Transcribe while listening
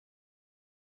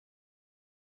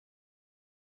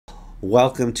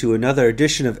Welcome to another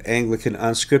edition of Anglican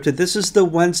Unscripted. This is the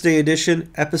Wednesday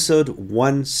edition, episode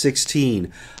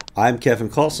 116. I'm Kevin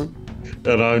Carlson.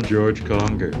 And I'm George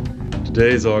Conger.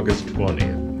 Today is August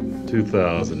 20th,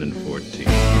 2014.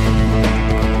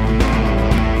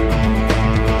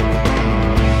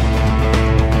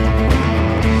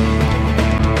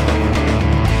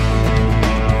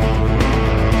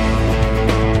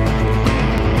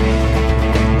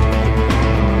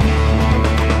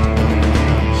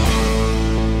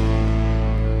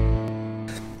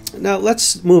 Now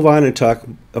let's move on and talk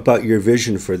about your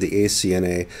vision for the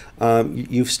ACNA.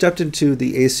 You've stepped into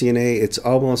the ACNA. It's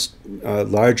almost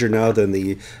larger now than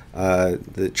the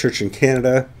church in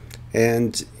Canada,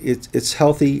 and it's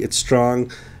healthy, it's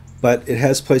strong, but it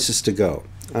has places to go.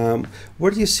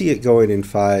 Where do you see it going in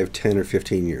 5, 10, or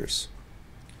 15 years?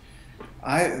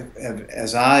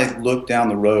 As I look down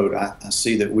the road, I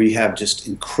see that we have just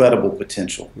incredible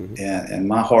potential, and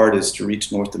my heart is to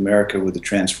reach North America with the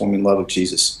transforming love of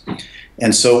Jesus.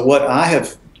 And so what I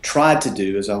have tried to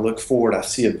do as I look forward, I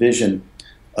see a vision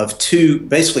of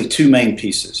basically two main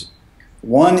pieces.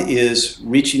 One is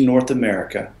reaching North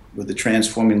America with the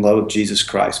transforming love of Jesus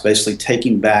Christ, basically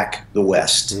taking back the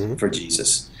West for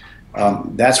Jesus.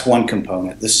 That's one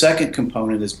component. The second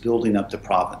component is building up the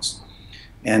province.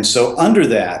 And so under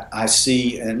that, I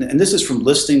see, and this is from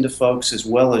listening to folks as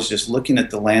well as just looking at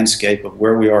the landscape of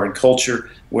where we are in culture,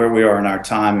 where we are in our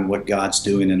time, and what God's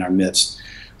doing in our midst.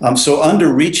 So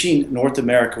under reaching North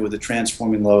America with the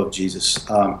transforming love of Jesus,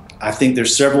 I think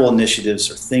there's several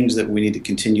initiatives or things that we need to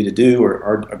continue to do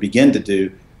or begin to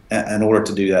do in order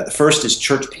to do that. The first is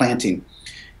church planting.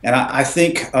 And I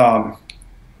think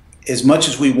as much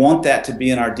as we want that to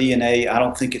be in our DNA, I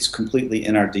don't think it's completely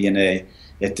in our DNA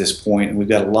at this point, and we've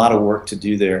got a lot of work to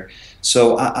do there.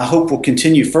 So I hope we'll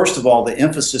continue, first of all, the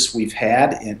emphasis we've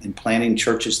had in planting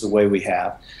churches the way we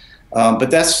have. But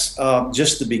that's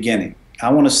just the beginning. I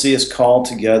want to see us call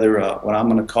together what I'm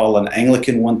going to call an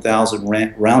Anglican 1000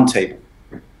 roundtable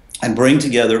and bring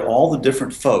together all the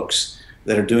different folks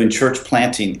that are doing church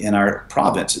planting in our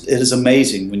province. It is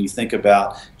amazing when you think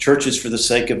about Churches for the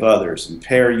Sake of Others and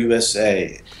Pair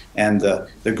USA and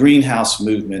the Greenhouse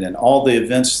movement and all the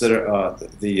events that are,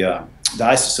 the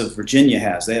Diocese of Virginia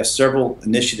has. They have several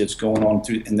initiatives going on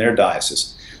in their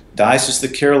diocese. Diocese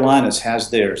of the Carolinas has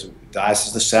theirs. Diocese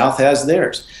of the South has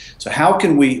theirs. So how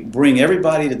can we bring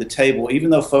everybody to the table,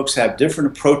 even though folks have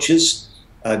different approaches,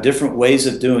 different ways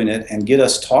of doing it, and get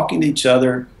us talking to each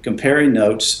other, comparing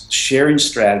notes, sharing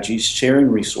strategies,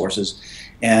 sharing resources,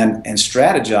 and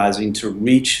strategizing to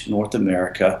reach North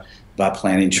America by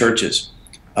planting churches.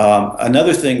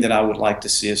 Another thing that I would like to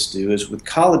see us do is with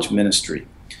college ministry.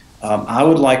 I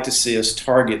would like to see us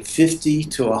target 50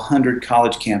 to 100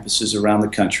 college campuses around the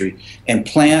country and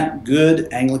plant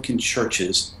good Anglican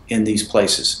churches in these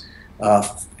places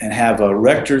and have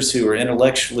rectors who are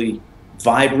intellectually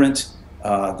vibrant,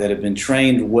 that have been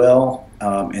trained well,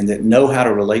 and that know how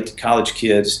to relate to college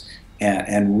kids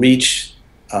and reach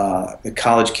the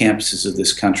college campuses of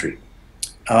this country.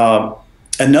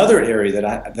 Another area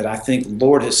that I think the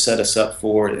Lord has set us up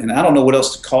for, and I don't know what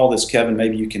else to call this, Kevin,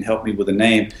 maybe you can help me with a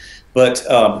name, but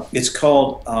it's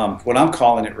called, what I'm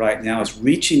calling it right now is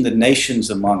reaching the nations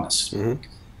among us.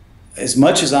 As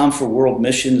much as I'm for world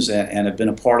missions and have been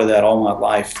a part of that all my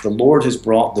life, the Lord has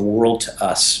brought the world to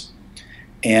us.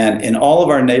 And in all of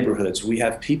our neighborhoods, we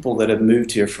have people that have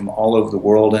moved here from all over the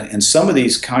world, and some of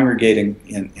these congregating,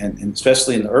 and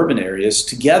especially in the urban areas,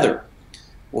 together.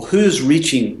 Well, who's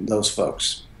reaching those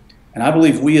folks? And I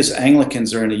believe we as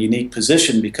Anglicans are in a unique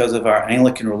position because of our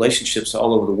Anglican relationships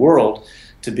all over the world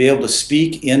to be able to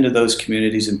speak into those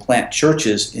communities and plant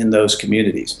churches in those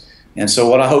communities. And so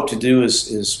what I hope to do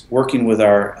is working with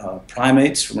our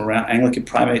primates from around, Anglican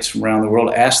primates from around the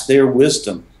world, ask their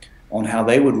wisdom on how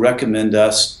they would recommend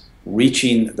us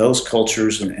reaching those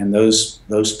cultures and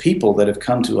those people that have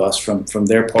come to us from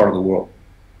their part of the world.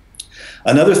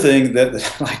 Another thing that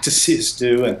I'd like to see us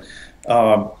do, and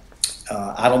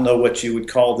I don't know what you would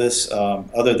call this,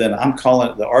 other than I'm calling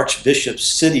it the Archbishop's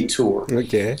City Tour.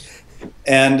 Okay.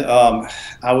 And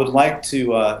I would like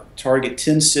to target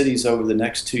 10 cities over the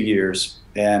next 2 years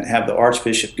and have the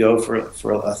Archbishop go for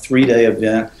a 3-day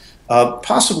event,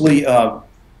 possibly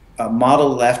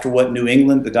modeled after what New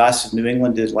England, the Diocese of New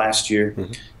England did last year.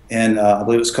 And I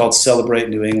believe it's called Celebrate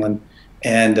New England.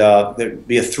 And there'd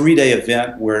be a 3-day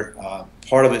event where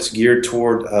part of it's geared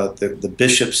toward the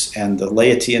bishops and the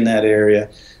laity in that area,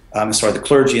 the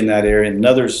clergy in that area, and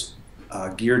another's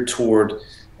geared toward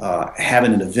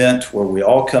having an event where we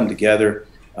all come together,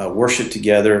 worship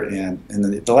together, and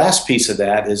the last piece of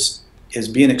that is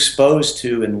being exposed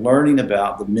to and learning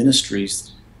about the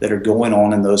ministries that are going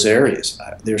on in those areas.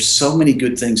 There's so many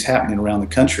good things happening around the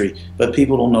country, but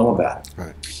people don't know about it.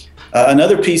 Right.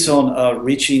 Another piece on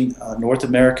reaching North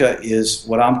America is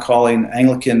what I'm calling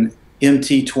Anglican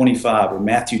MT 25 or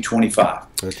Matthew 25.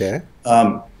 Okay.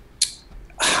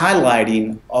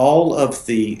 Highlighting all of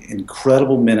the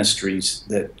incredible ministries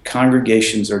that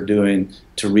congregations are doing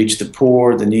to reach the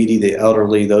poor, the needy, the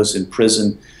elderly, those in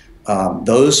prison,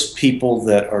 those people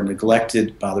that are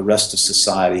neglected by the rest of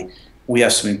society. We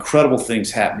have some incredible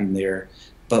things happening there,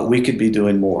 but we could be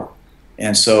doing more.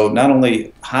 And so not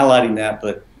only highlighting that,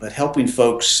 but helping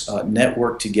folks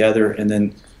network together and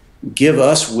then give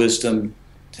us wisdom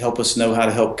to help us know how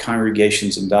to help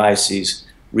congregations and dioceses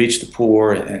reach the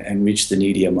poor and reach the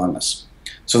needy among us.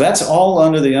 So that's all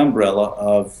under the umbrella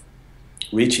of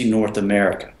reaching North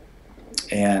America.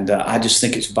 And I just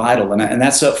think it's vital. And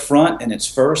that's up front and it's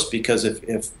first, because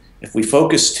if we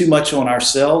focus too much on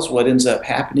ourselves, what ends up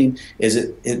happening is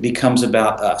it becomes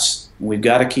about us. And we've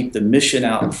got to keep the mission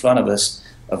out in front of us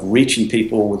of reaching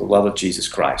people with the love of Jesus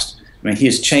Christ. I mean, he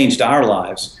has changed our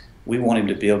lives. We want him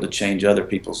to be able to change other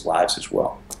people's lives as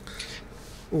well.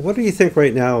 What do you think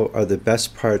right now are the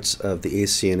best parts of the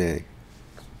ACNA?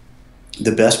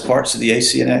 The best parts of the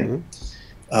ACNA?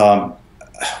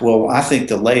 Mm-hmm. Well, I think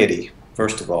the laity,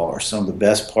 first of all, are some of the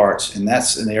best parts, and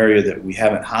that's an area that we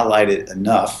haven't highlighted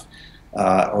enough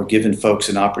or given folks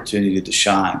an opportunity to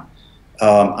shine.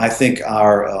 I think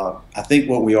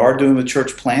what we are doing with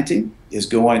church planting is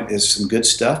some good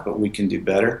stuff, but we can do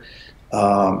better.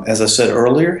 As I said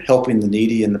earlier, helping the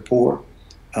needy and the poor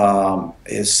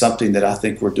is something that I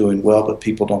think we're doing well, but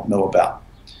people don't know about.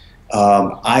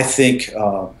 I think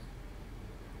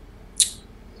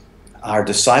our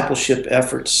discipleship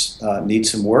efforts need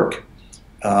some work.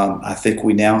 I think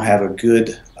we now have a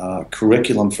good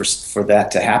curriculum for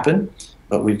that to happen,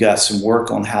 but we've got some work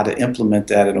on how to implement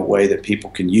that in a way that people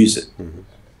can use it. Mm-hmm.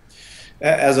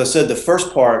 As I said, the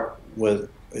first part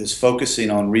is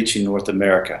focusing on reaching North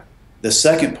America. The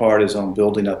second part is on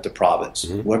building up the province.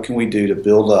 Mm-hmm. What can we do to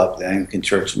build up the Anglican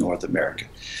Church in North America?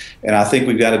 And I think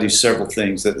we've got to do several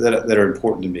things that are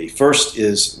important to me. First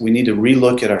is we need to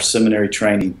relook at our seminary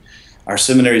training. Our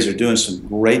seminaries are doing some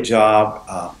great job.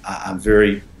 I'm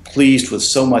very pleased with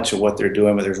so much of what they're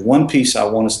doing, but there's one piece I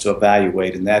want us to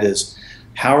evaluate, and that is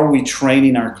how are we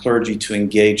training our clergy to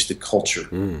engage the culture?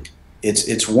 Mm.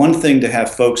 It's one thing to have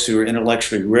folks who are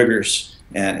intellectually rigorous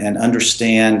and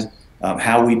understand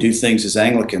how we do things as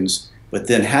Anglicans, but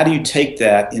then how do you take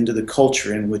that into the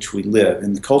culture in which we live?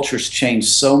 And the culture's changed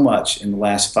so much in the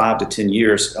last 5 to 10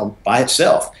 years by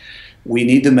itself. We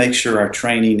need to make sure our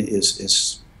training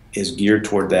is geared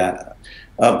toward that.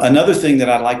 Another thing that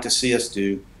I'd like to see us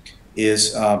do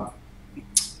is,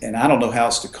 and I don't know how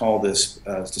else to call this,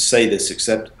 to say this,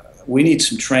 except we need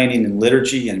some training in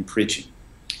liturgy and preaching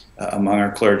among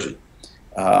our clergy.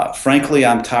 Frankly,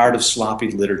 I'm tired of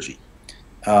sloppy liturgy.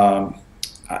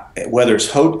 Whether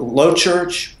it's low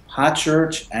church, high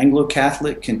church,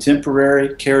 Anglo-Catholic, contemporary,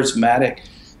 charismatic,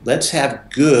 let's have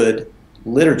good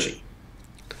liturgy.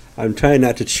 I'm trying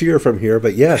not to cheer from here,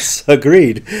 but yes,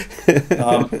 agreed.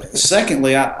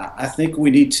 Secondly, I think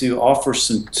we need to offer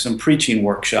some preaching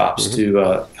workshops mm-hmm.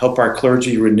 to help our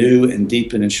clergy renew and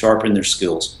deepen and sharpen their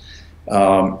skills.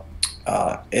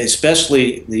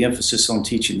 Especially the emphasis on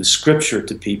teaching the scripture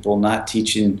to people, not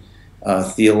teaching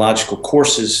theological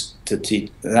courses to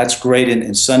teach. That's great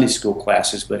in Sunday school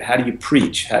classes, but how do you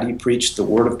preach? How do you preach the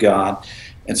Word of God?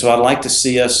 And so I'd like to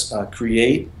see us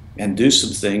create and do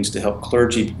some things to help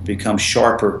clergy become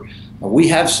sharper. We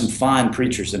have some fine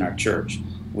preachers in our church.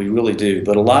 We really do.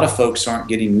 But a lot of folks aren't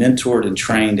getting mentored and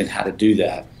trained in how to do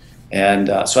that. And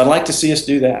so I'd like to see us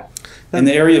do that. In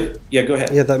the area of, yeah, go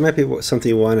ahead. Yeah, that might be something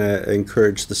you want to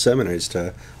encourage the seminaries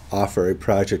to offer, a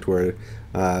project where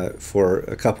for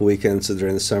a couple weekends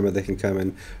during the summer they can come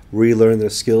and relearn the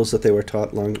skills that they were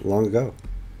taught long ago.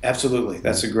 Absolutely.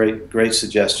 That's a great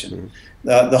suggestion.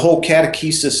 Mm-hmm. The whole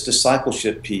catechesis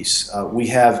discipleship piece, we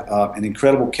have an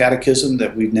incredible catechism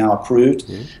that we've now approved,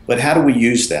 mm-hmm. but how do we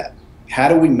use that? How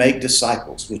do we make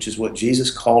disciples, which is what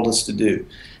Jesus called us to do?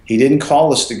 He didn't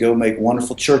call us to go make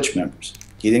wonderful church members.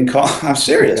 He didn't call. I'm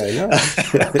serious.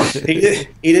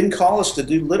 He didn't call us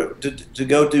to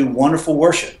go do wonderful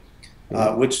worship,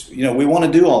 which we want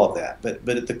to do all of that. But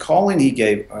the calling he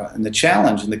gave and the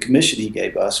challenge and the commission he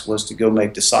gave us was to go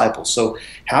make disciples. So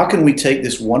how can we take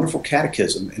this wonderful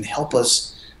catechism and help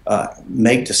us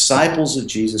make disciples of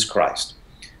Jesus Christ?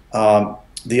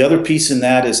 The other piece in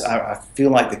that is I feel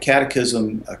like the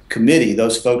catechism committee,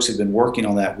 those folks who've been working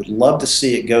on that, would love to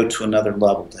see it go to another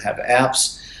level, to have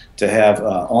apps, to have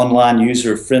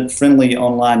friendly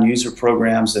online user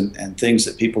programs and things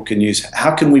that people can use.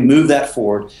 How can we move that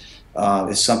forward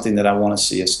is something that I want to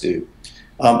see us do.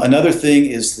 Another thing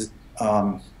is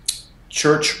the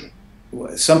church.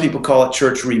 Some people call it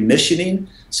church remissioning.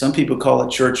 Some people call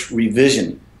it church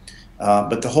revisioning.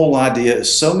 But the whole idea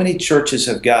is so many churches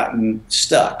have gotten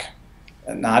stuck,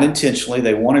 not intentionally.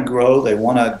 They want to grow, they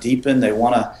want to deepen, they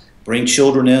want to bring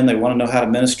children in, they want to know how to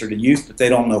minister to youth, but they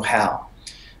don't know how.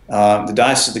 The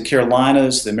Diocese of the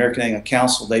Carolinas, the American Anglican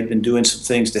Council, they've been doing some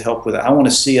things to help with it. I want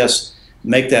to see us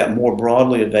make that more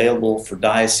broadly available for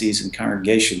dioceses and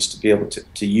congregations to be able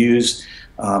to use.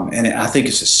 And I think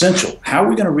it's essential. How are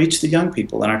we going to reach the young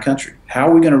people in our country? How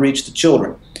are we going to reach the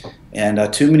children?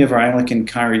 And too many of our Anglican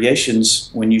congregations,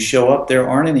 when you show up, there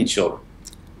aren't any children.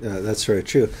 That's very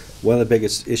true. One of the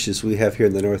biggest issues we have here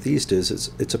in the Northeast is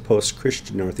it's a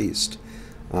post-Christian Northeast.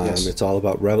 Yes. It's all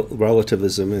about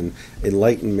relativism and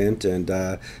enlightenment, and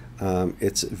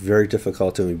it's very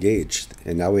difficult to engage.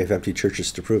 And now we have empty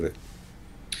churches to prove it.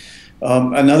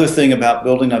 Another thing about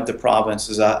building up the province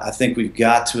is I think we've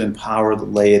got to empower the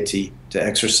laity to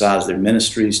exercise their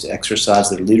ministries, to exercise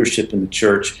their leadership in the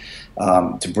church,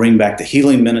 to bring back the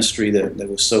healing ministry that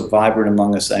was so vibrant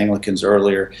among us Anglicans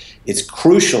earlier. It's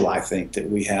crucial, I think, that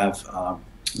we have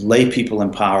lay people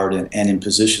empowered and in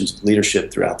positions of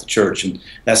leadership throughout the church. And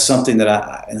that's something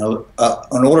that in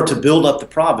order to build up the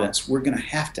province, we're going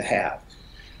to have.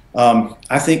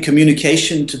 I think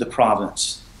communication to the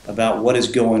province about what is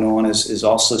going on is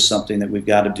also something that we've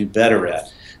got to do better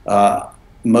at.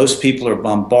 Most people are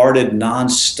bombarded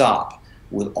nonstop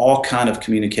with all kind of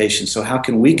communication. So how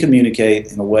can we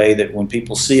communicate in a way that when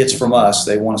people see it's from us,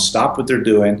 they want to stop what they're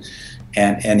doing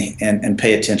and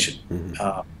pay attention?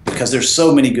 Because there's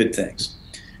so many good things.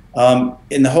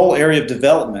 In the whole area of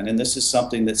development, and this is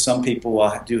something that some people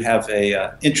do have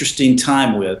a interesting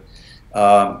time with,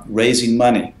 raising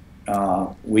money.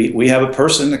 We have a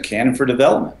person, a canon for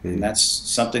development, and that's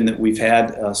something that we've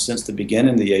had since the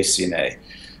beginning of the ACNA.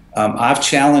 I've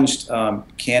challenged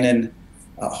Canon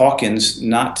Hawkins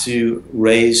not to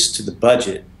raise to the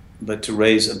budget, but to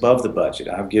raise above the budget.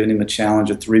 I've given him a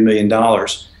challenge of $3 million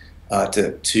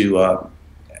to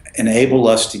enable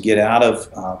us to get out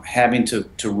of having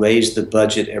to raise the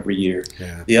budget every year.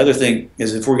 Yeah. The other thing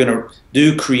is, if we're going to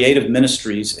do creative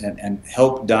ministries and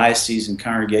help dioceses and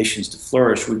congregations to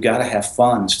flourish, we've got to have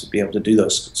funds to be able to do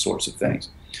those sorts of things.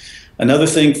 Another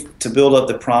thing to build up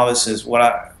the province is what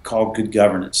I call good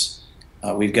governance.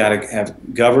 We've got to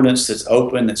have governance that's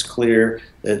open, that's clear,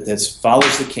 that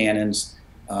follows the canons,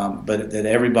 but that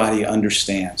everybody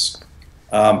understands.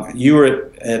 You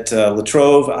were at La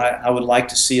Trobe. I would like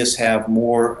to see us have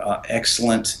more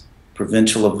excellent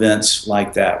provincial events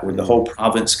like that, where the whole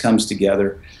province comes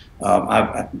together.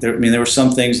 There were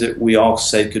some things that we all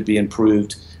said could be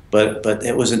improved, but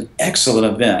it was an excellent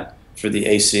event for the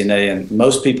ACNA, and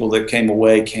most people that came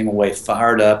away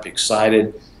fired up,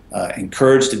 excited,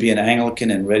 encouraged to be an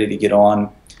Anglican and ready to get on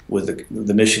with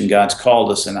the mission God's called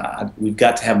us, and we've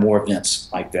got to have more events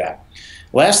like that.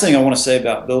 Last thing I want to say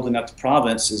about building up the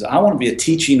province is I want to be a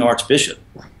teaching archbishop.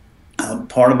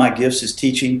 Part of my gifts is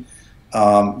teaching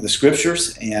the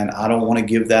scriptures, and I don't want to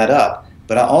give that up.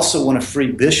 But I also want to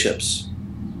free bishops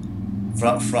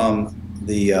from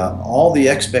all the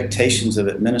expectations of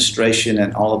administration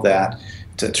and all of that,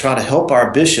 to try to help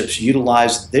our bishops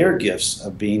utilize their gifts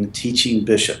of being teaching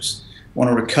bishops. I want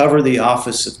to recover the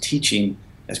office of teaching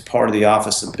as part of the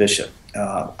office of bishop.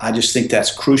 I just think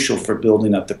that's crucial for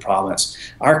building up the province.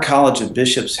 Our College of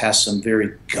Bishops has some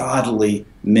very godly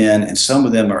men, and some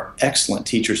of them are excellent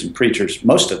teachers and preachers.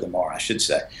 Most of them are, I should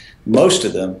say. Most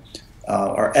of them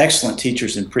are excellent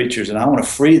teachers and preachers, and I want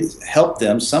to help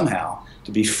them somehow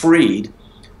to be freed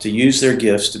to use their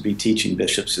gifts to be teaching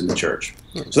bishops in the church.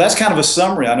 So that's kind of a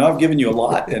summary. I know I've given you a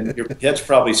lot, and your head's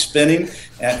probably spinning,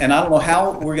 and I don't know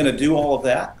how we're going to do all of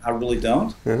that. I really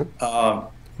don't.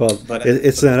 But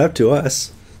it's not up to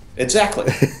us. Exactly.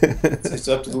 It's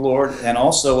up to the Lord, and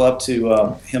also up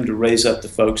to Him to raise up the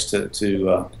folks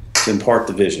to impart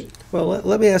the vision. Well,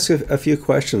 let me ask a few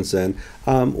questions then.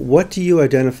 What do you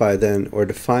identify then or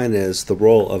define as the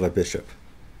role of a bishop?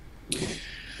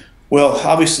 Well,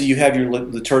 obviously you have your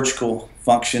liturgical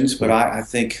functions, but I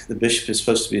think the bishop is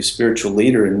supposed to be a spiritual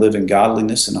leader and live in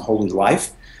godliness and a holy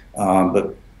life.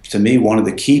 But to me, one of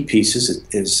the key pieces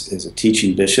is a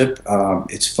teaching bishop.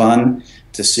 It's fun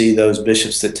to see those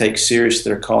bishops that take serious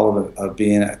their call of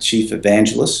being a chief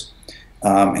evangelist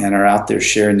and are out there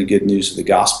sharing the good news of the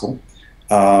gospel.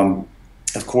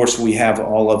 Of course, we have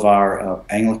all of our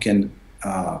Anglican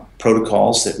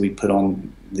protocols that we put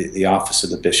on the office of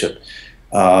the bishop.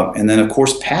 And then, of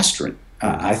course, pastoring.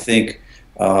 I think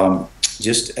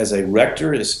just as a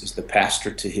rector is the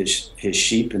pastor to his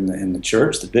sheep in the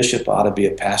church, the bishop ought to be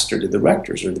a pastor to the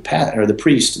rectors or the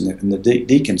priest and the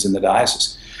deacons in the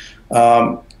diocese.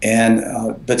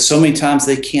 But so many times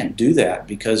they can't do that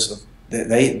because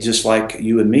they, just like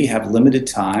you and me, have limited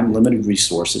time, limited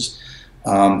resources.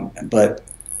 But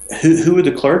who are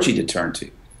the clergy to turn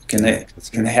to? Can they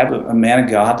have a man of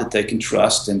God that they can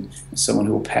trust and someone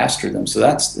who will pastor them? So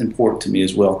that's important to me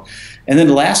as well. And then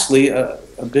lastly, a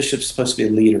bishop's supposed to be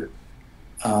a leader.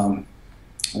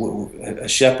 A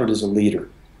shepherd is a leader.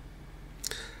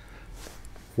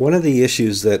 One of the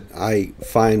issues that I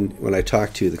find when I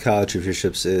talk to the College of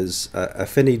Bishops is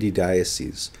affinity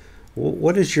dioceses.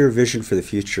 What is your vision for the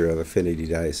future of affinity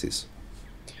dioceses?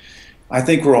 I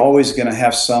think we're always going to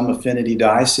have some affinity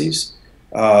dioceses.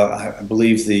 I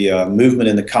believe the movement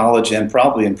in the college and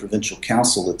probably in provincial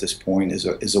council at this point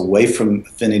is away from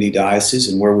affinity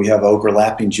dioceses and where we have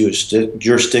overlapping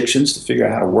jurisdictions to figure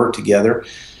out how to work together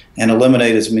and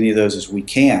eliminate as many of those as we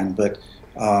can. But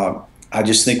I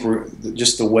just think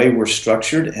just the way we're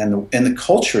structured and the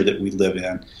culture that we live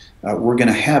in, we're going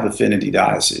to have affinity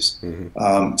dioceses.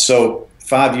 Mm-hmm. So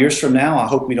 5 years from now, I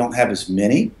hope we don't have as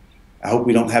many. I hope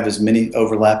we don't have as many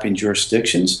overlapping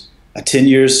jurisdictions. 10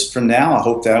 years from now, I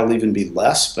hope that'll even be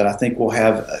less, but I think we'll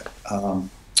have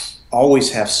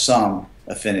always have some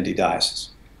affinity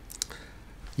dioceses.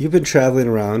 You've been traveling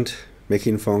around,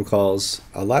 making phone calls.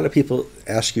 A lot of people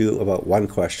ask you about one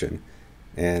question,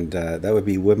 and that would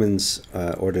be women's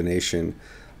ordination.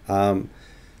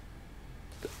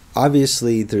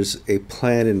 Obviously, there's a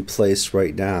plan in place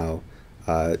right now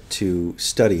to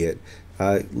study it.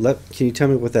 Can you tell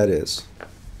me what that is?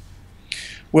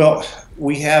 Well,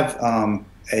 we have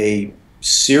a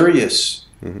serious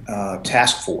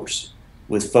task force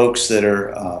with folks that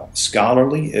are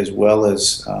scholarly as well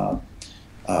as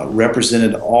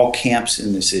represented all camps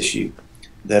in this issue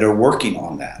that are working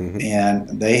on that. Mm-hmm.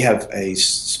 And they have a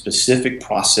specific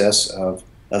process of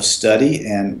study,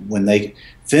 and when they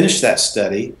finish that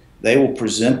study, they will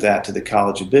present that to the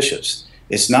College of Bishops.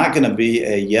 It's not going to be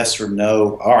a yes or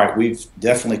no, all right, we've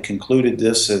definitely concluded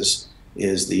this is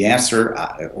the answer.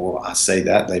 I say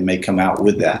that, they may come out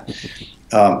with that.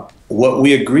 What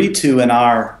we agreed to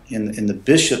in the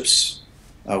bishops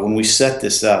when we set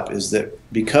this up is that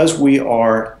because we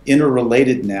are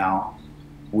interrelated now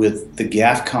with the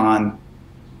GAFCON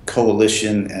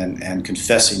coalition and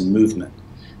confessing movement,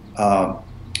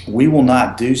 we will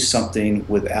not do something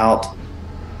without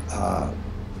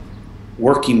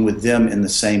working with them in the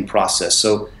same process.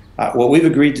 So what we've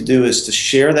agreed to do is to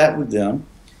share that with them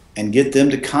and get them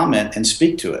to comment and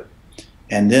speak to it.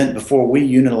 And then before we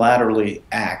unilaterally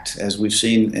act, as we've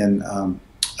seen in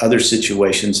other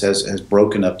situations, has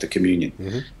broken up the communion.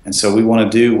 Mm-hmm. And so we want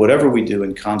to do whatever we do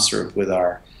in concert with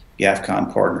our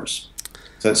GAFCON partners.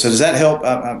 So does that help?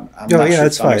 I'm not sure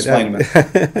that's fine.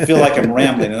 I feel like I'm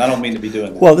rambling, and I don't mean to be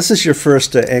doing that. Well, this is your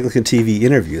first Anglican TV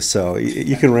interview, so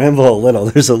you can ramble a little.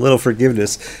 There's a little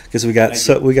forgiveness because we got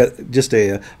just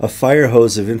a fire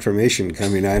hose of information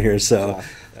coming on here. So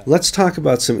let's talk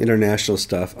about some international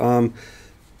stuff.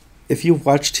 If you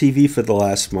watch TV for the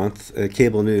last month,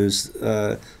 cable news,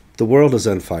 the world is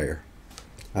on fire.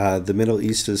 The Middle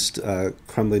East is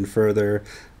crumbling further.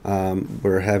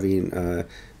 We're having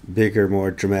bigger,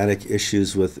 more dramatic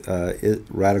issues with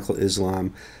radical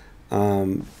Islam.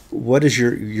 What is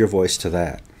your voice to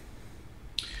that?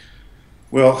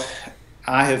 Well,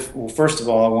 first of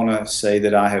all, I want to say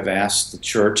that I have asked the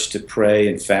church to pray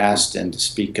and fast and to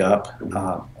speak up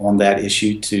on that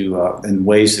issue in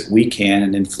ways that we can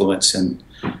and influence in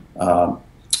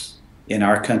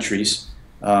our countries.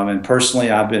 And personally,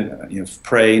 I've been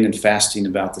praying and fasting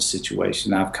about the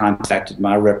situation. I've contacted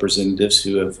my representatives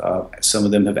who have, some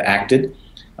of them have acted,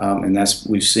 and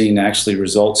we've seen actually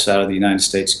results out of the United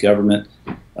States government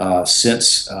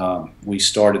since we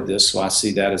started this. So I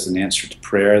see that as an answer to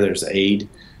prayer. There's aid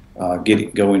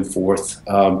going forth.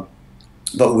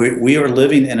 But we are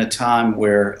living in a time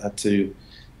where to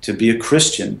be a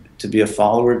Christian, to be a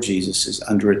follower of Jesus, is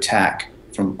under attack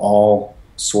from all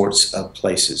sorts of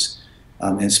places.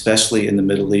 And especially in the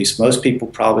Middle East. Most people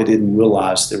probably didn't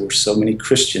realize there were so many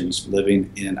Christians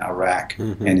living in Iraq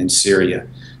mm-hmm. and in Syria.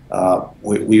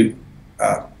 We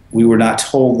were not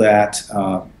told that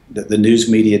the news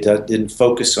media didn't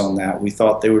focus on that. We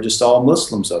thought they were just all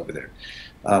Muslims over there.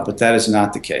 But that is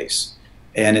not the case.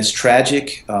 And it's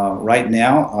tragic right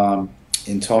now.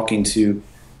 In talking to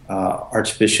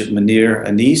Archbishop Munir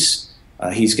Anis,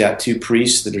 he's got 2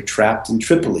 priests that are trapped in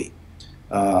Tripoli.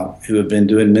 Who have been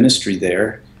doing ministry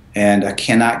there, and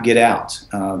cannot get out.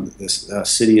 This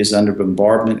city is under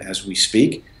bombardment as we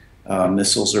speak.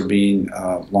 missiles are being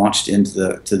launched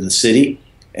into the city,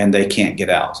 and they can't get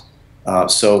out.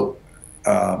 So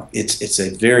it's a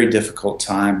very difficult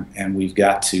time, and we've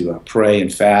got to pray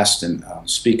and fast and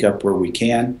speak up where we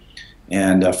can.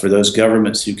 And for those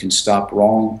governments who can stop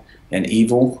wrong and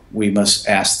evil, we must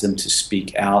ask them to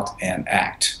speak out and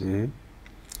act. Mm-hmm.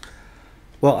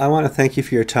 Well, I want to thank you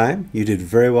for your time. You did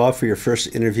very well for your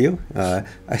first interview.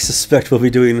 I suspect we'll be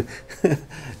doing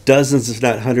dozens, if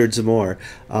not hundreds more.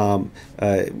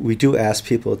 We do ask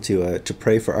people to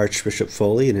pray for Archbishop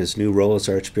Foley in his new role as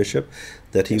Archbishop,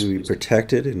 that he will be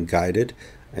protected and guided,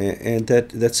 and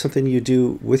that's something you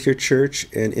do with your church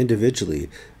and individually.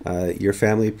 Your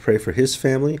family, pray for his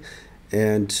family,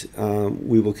 and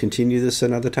we will continue this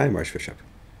another time, Archbishop.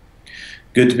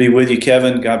 Good to be with you,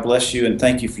 Kevin. God bless you, and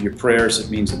thank you for your prayers. It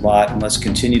means a lot. And let's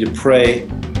continue to pray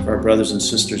for our brothers and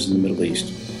sisters in the Middle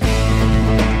East.